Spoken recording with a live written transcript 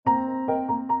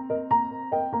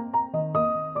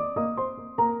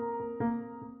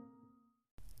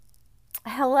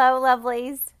Hello,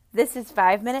 lovelies. This is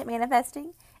 5 Minute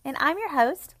Manifesting, and I'm your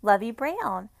host, Lovey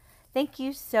Brown. Thank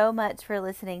you so much for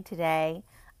listening today.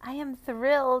 I am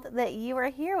thrilled that you are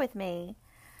here with me.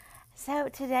 So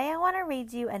today I want to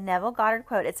read you a Neville Goddard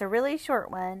quote. It's a really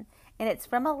short one, and it's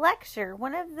from a lecture,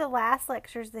 one of the last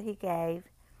lectures that he gave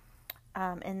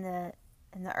in the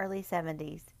early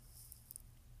 1970s.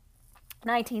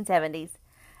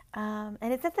 And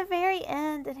it's at the very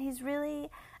end, and he's really,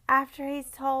 after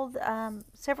he's told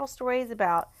several stories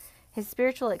about his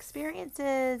spiritual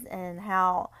experiences and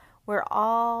how we're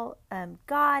all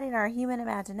God in our human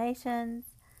imaginations,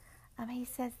 he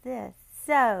says this: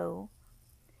 so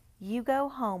you go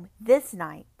home this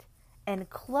night and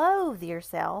clothe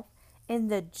yourself in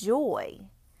the joy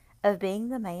of being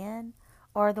the man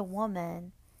or the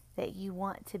woman that you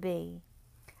want to be.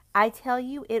 I tell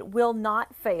you, it will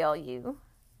not fail you.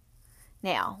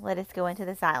 Now, let us go into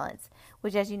the silence,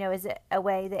 which, as you know, is a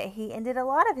way that he ended a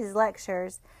lot of his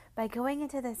lectures, by going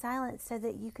into the silence so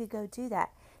that you could go do that.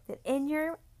 That in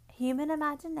your human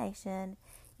imagination,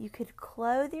 you could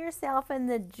clothe yourself in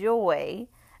the joy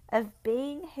of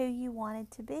being who you wanted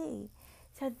to be.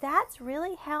 So that's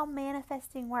really how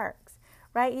manifesting works,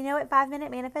 right? You know, at 5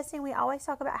 Minute Manifesting, we always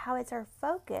talk about how it's our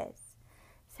focus.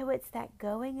 So it's that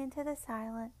going into the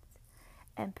silence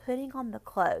and putting on the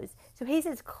clothes. So he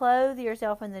says, clothe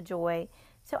yourself in the joy.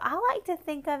 So I like to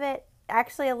think of it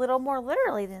actually a little more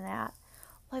literally than that.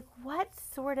 Like, what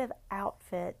sort of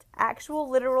outfit, actual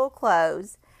literal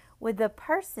clothes, would the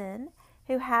person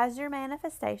who has your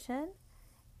manifestation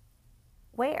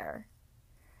wear?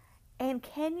 And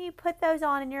can you put those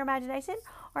on in your imagination?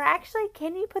 Or actually,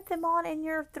 can you put them on in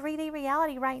your 3D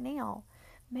reality right now?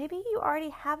 Maybe you already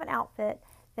have an outfit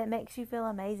that makes you feel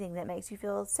amazing, that makes you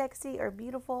feel sexy or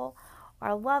beautiful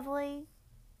or lovely,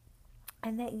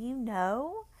 and that you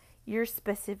know your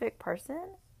specific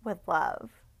person would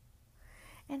love.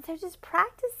 And so just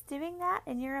practice doing that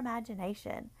in your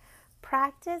imagination.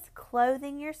 Practice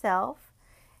clothing yourself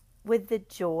with the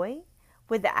joy,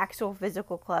 with the actual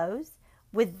physical clothes,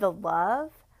 with the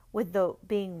love, with the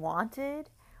being wanted,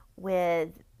 with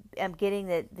getting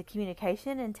the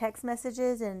communication and text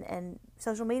messages and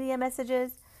social media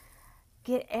messages.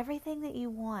 Get everything that you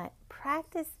want.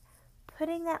 Practice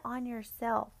putting that on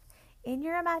yourself in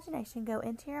your imagination. Go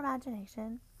into your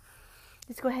imagination.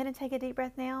 Just go ahead and take a deep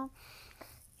breath now.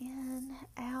 In,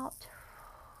 out.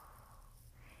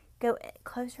 Go,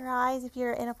 close your eyes if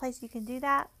you're in a place you can do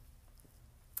that.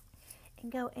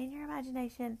 And go in your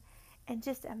imagination and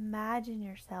just imagine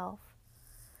yourself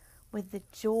with the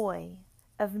joy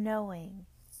of knowing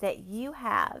that you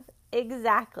have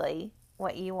exactly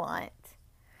what you want.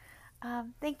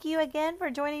 Thank you again for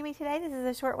joining me today. This is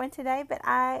a short one today, but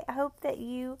I hope that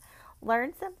you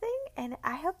learned something, and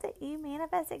I hope that you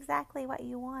manifest exactly what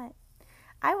you want.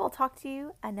 I will talk to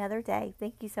you another day.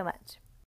 Thank you so much.